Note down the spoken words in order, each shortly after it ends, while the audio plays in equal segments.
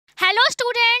Hello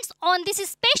students, on this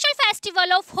special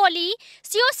festival of Holi,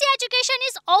 COC Education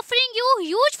is offering you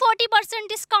huge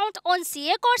 40% discount on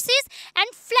CA courses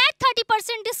and flat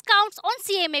 30% discounts on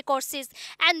CMA courses.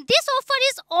 And this offer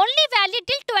is only valid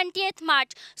till 20th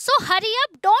March. So hurry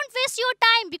up, don't waste your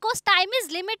time because time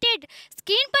is limited.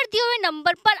 Screen पर दिए हुए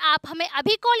number पर आप हमें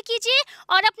अभी call कीजिए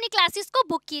और अपनी क्लासेस को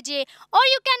बुक कीजिए. Or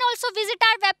you can also visit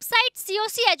our website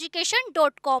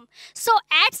coceducation.com. So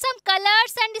add some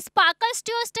colors and sparkles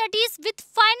to your studies with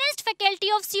finest faculty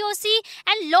of COC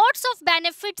and lots of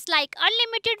benefits like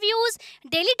unlimited views,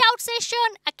 daily doubt session,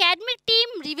 academic team,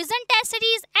 revision test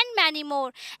series and many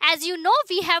more. As you know,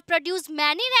 we have produced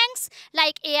many ranks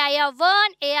like AIR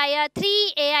 1, AIR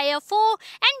 3, AIR 4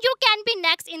 and you can be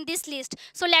next in this list.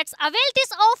 So let's avail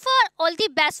this offer. All the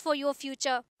best for your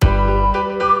future.